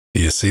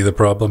see the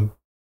problem?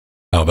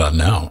 How about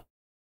now?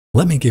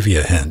 Let me give you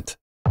a hint.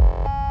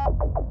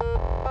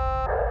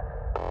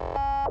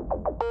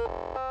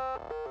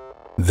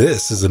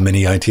 This is a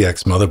mini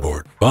ITX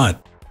motherboard,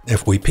 but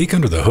if we peek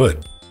under the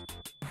hood,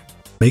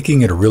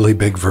 making it a really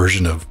big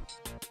version of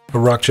a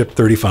Rockchip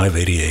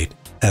 3588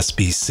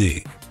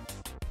 SBC.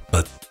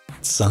 But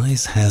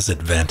size has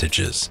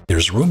advantages.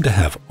 There's room to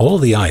have all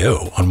the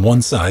I/O on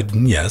one side,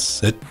 and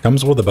yes, it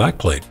comes with a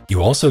backplate.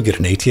 You also get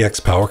an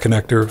ATX power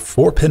connector,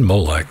 4-pin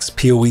Molex,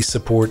 PoE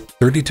support,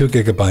 32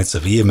 gigabytes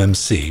of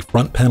eMMC,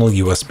 front panel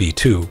USB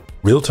 2,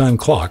 real-time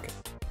clock,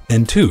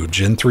 and 2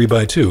 Gen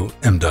 3x2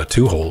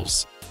 M.2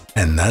 holes.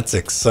 And that's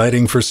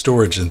exciting for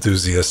storage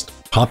enthusiasts.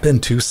 Pop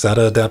in 2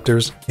 SATA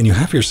adapters, and you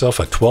have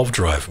yourself a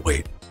 12-drive.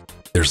 Wait,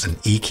 there's an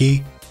E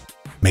key?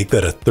 Make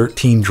that a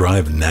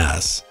 13-drive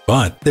NAS.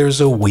 But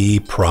there's a wee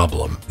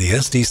problem. The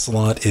SD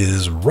slot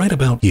is right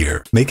about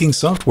here, making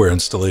software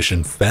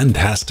installation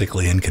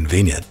fantastically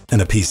inconvenient in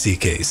a PC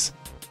case.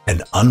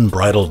 An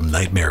unbridled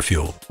nightmare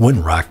fuel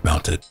when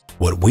rack-mounted.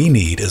 What we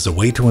need is a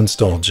way to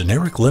install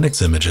generic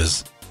Linux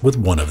images with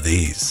one of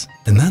these.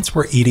 And that's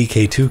where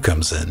EDK2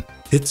 comes in.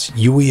 It's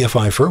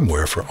UEFI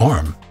firmware for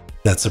ARM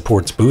that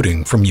supports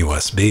booting from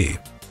USB.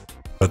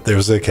 But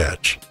there's a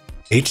catch.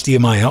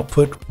 HDMI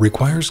output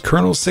requires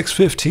Kernel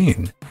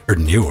 6.15 or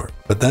newer,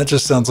 but that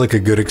just sounds like a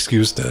good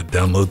excuse to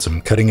download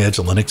some cutting-edge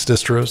Linux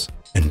distros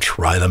and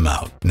try them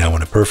out. Now,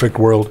 in a perfect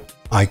world,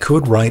 I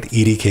could write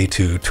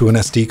EDK2 to an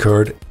SD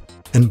card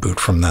and boot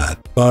from that,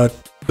 but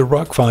the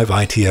Rock 5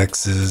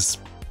 ITX is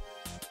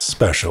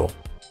special,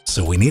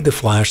 so we need to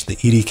flash the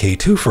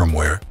EDK2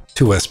 firmware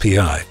to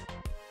SPI.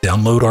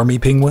 Download Army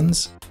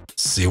Penguins,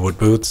 see what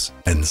boots,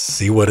 and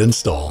see what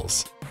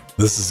installs.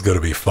 This is going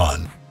to be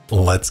fun.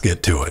 Let's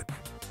get to it.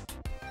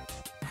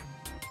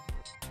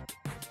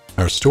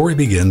 Our story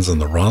begins on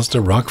the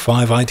Rosda Rock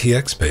 5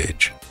 ITX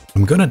page.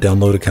 I'm going to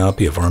download a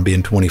copy of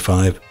Armbian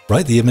 25,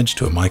 write the image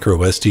to a micro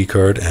SD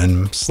card,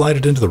 and slide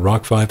it into the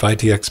Rock 5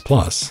 ITX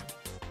Plus.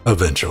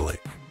 Eventually.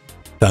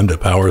 Time to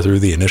power through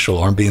the initial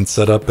Armbian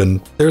setup,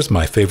 and there's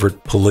my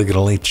favorite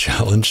polygonally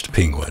challenged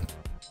penguin.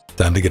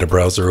 Time to get a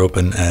browser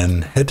open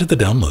and head to the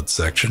downloads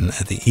section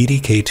at the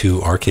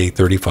EDK2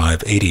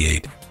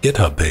 RK3588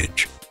 GitHub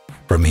page.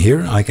 From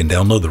here, I can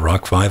download the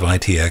Rock 5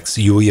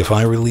 ITX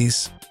UEFI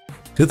release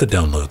to the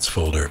downloads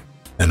folder,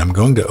 and I'm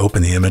going to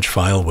open the image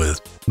file with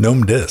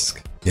GNOME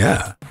disk.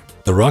 Yeah,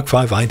 the Rock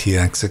 5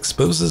 ITX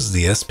exposes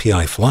the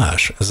SPI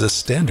flash as a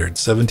standard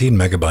 17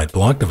 megabyte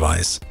block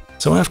device,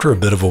 so after a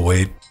bit of a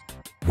wait,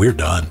 we're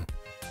done.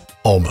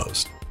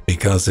 Almost,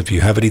 because if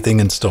you have anything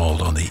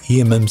installed on the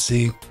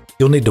eMMC,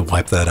 you'll need to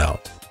wipe that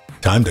out.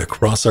 Time to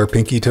cross our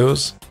pinky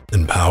toes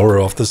and power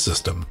off the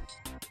system.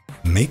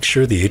 Make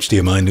sure the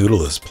HDMI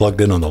noodle is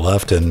plugged in on the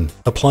left and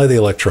apply the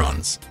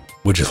electrons.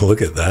 Would you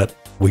look at that?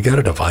 We got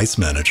a device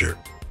manager,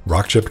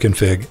 Rockchip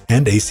config,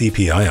 and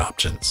ACPI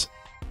options.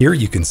 Here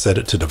you can set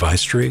it to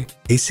device tree,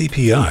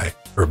 ACPI,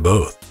 or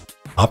both.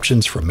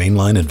 Options for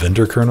mainline and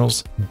vendor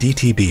kernels,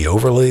 DTB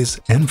overlays,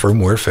 and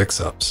firmware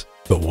fix-ups.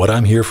 But what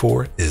I'm here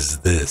for is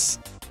this,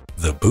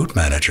 the boot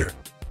manager.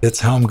 It's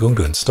how I'm going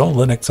to install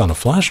Linux on a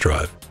flash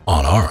drive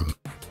on ARM.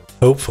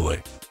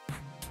 Hopefully.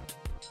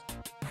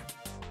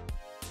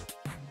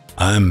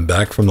 I'm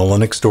back from the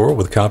Linux store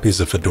with copies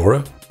of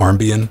Fedora,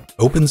 Armbian,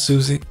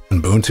 OpenSUSE,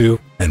 Ubuntu,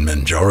 and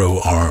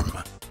Manjaro ARM.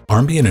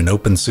 Armbian and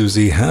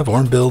OpenSUSE have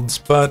ARM builds,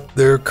 but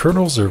their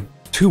kernels are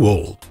too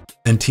old,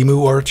 and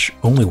Temu Arch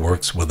only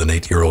works with an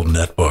 8-year-old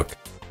netbook.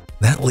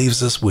 That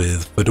leaves us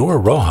with Fedora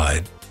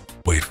Rawhide,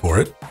 wait for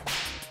it,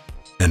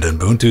 and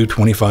Ubuntu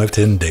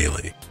 2510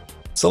 Daily.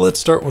 So let's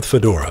start with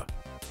Fedora.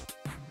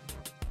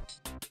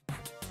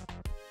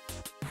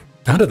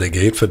 Out of the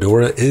gate,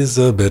 Fedora is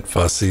a bit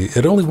fussy.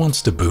 It only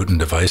wants to boot in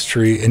device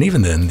tree, and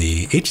even then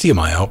the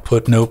HDMI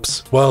output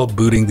nopes while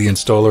booting the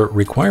installer,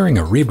 requiring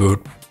a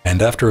reboot,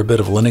 and after a bit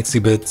of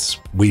Linuxy bits,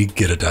 we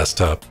get a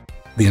desktop.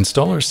 The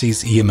installer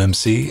sees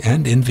eMMC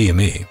and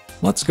NVMe.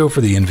 Let's go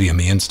for the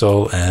NVMe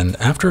install, and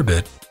after a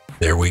bit,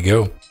 there we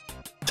go.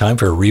 Time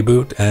for a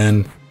reboot,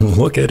 and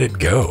look at it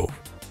go.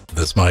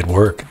 This might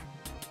work.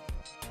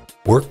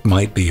 Work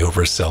might be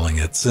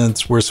overselling it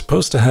since we're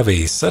supposed to have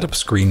a setup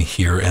screen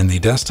here and the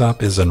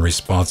desktop is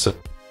unresponsive.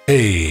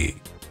 Hey,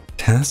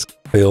 task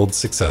failed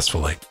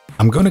successfully.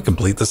 I'm going to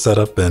complete the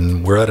setup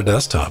and we're at a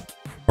desktop.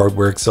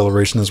 Hardware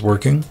acceleration is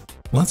working.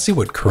 Let's see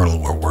what kernel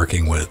we're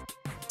working with.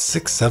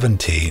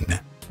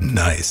 6.17.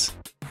 Nice.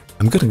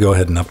 I'm going to go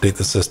ahead and update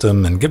the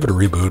system and give it a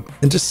reboot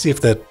and just see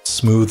if that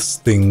smooths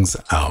things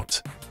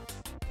out.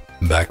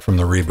 Back from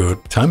the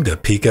reboot, time to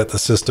peek at the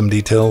system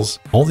details.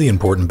 All the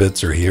important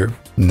bits are here.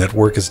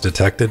 Network is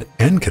detected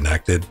and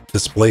connected.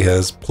 Display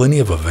has plenty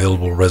of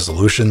available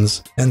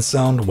resolutions, and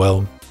sound,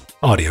 well,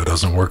 audio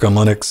doesn't work on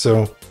Linux,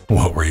 so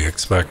what were you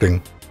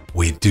expecting?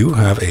 We do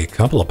have a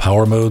couple of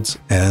power modes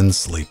and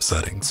sleep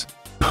settings.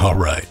 All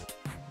right,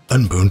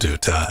 Ubuntu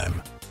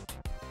time.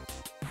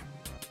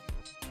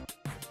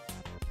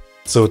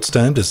 So it's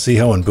time to see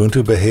how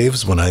Ubuntu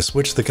behaves when I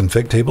switch the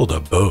config table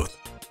to both.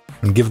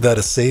 and give that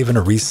a save and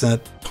a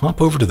reset,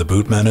 pop over to the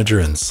boot manager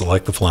and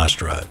select the flash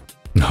drive.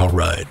 All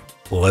right,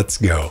 let's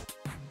go.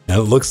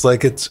 Now it looks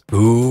like it's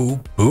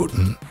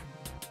bootin'.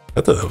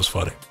 I thought that was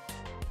funny.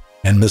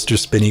 And Mr.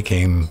 Spinny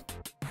came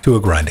to a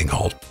grinding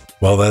halt.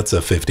 Well, that's a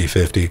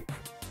 50-50.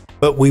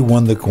 But we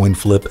won the coin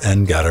flip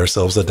and got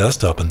ourselves a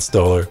desktop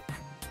installer.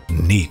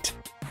 Neat.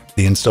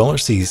 The installer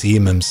sees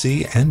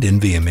eMMC and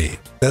NVMe.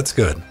 That's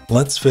good.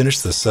 Let's finish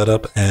the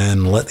setup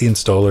and let the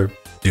installer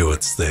do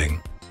its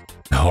thing.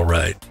 All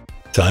right,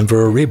 time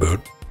for a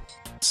reboot.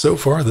 So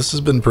far, this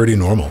has been pretty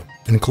normal,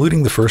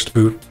 including the first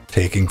boot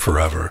taking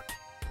forever.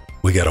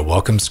 We got a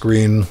welcome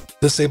screen,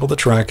 disable the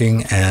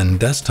tracking, and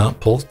desktop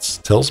pulse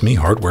tells me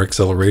hardware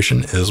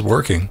acceleration is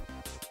working.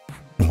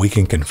 We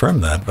can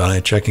confirm that by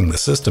checking the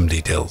system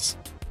details.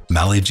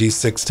 Mali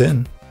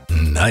G610,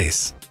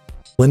 nice.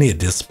 Plenty of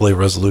display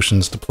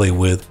resolutions to play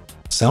with.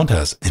 Sound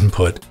has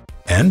input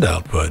and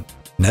output.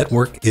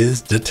 Network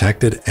is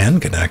detected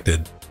and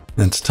connected.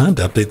 It's time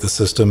to update the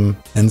system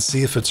and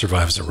see if it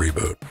survives a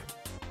reboot.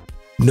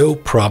 No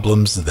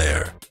problems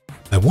there.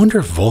 I wonder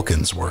if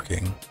Vulkan's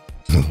working.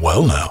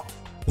 Well now,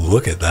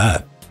 look at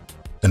that.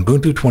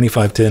 Ubuntu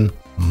 25.10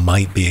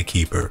 might be a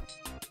keeper.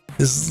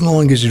 As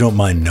long as you don't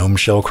mind GNOME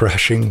shell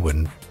crashing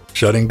when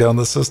shutting down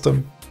the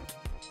system.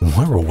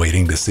 While we're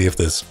waiting to see if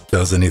this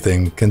does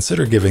anything,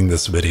 consider giving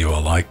this video a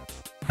like.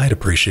 I'd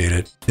appreciate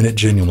it, and it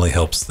genuinely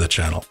helps the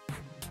channel.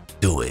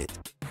 Do it.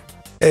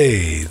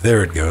 Hey,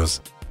 there it goes.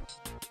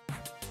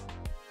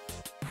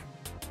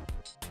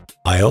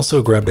 I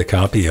also grabbed a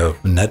copy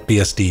of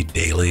NetBSD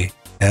Daily,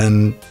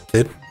 and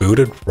it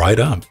booted right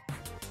up.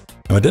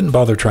 Now, I didn't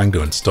bother trying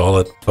to install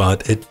it,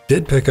 but it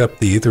did pick up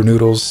the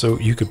Ethernoodles, so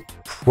you could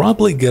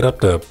probably get up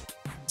to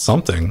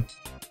something.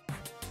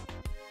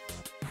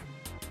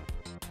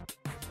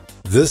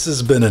 This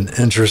has been an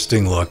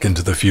interesting look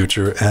into the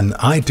future, and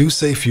I do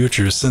say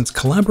future since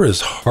Collabora is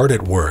hard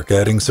at work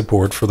adding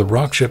support for the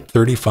Rockchip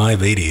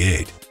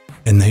 3588,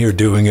 and they are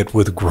doing it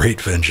with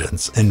great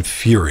vengeance and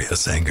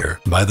furious anger.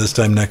 By this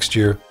time next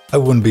year, I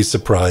wouldn't be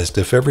surprised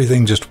if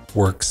everything just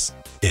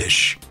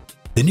works-ish.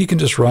 Then you can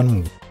just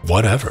run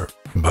whatever.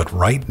 But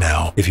right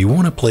now, if you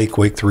want to play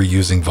Quake 3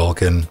 using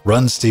Vulkan,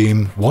 run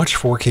Steam, watch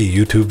 4K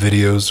YouTube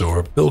videos,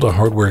 or build a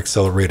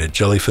hardware-accelerated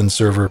Jellyfin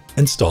server,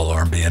 install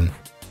Armbian.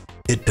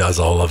 It does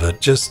all of it,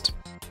 just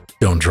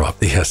don't drop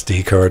the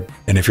SD card.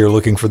 And if you're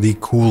looking for the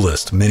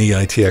coolest mini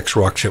ITX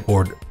Rockchip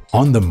board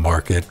on the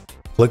market,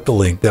 click the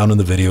link down in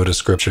the video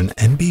description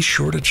and be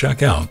sure to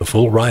check out the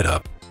full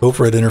write-up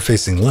over at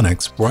Interfacing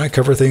Linux, where I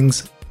cover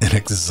things in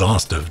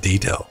exhaustive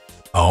detail.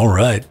 All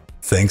right.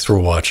 Thanks for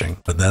watching,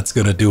 but that's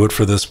going to do it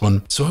for this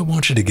one, so I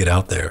want you to get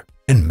out there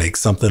and make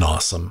something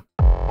awesome.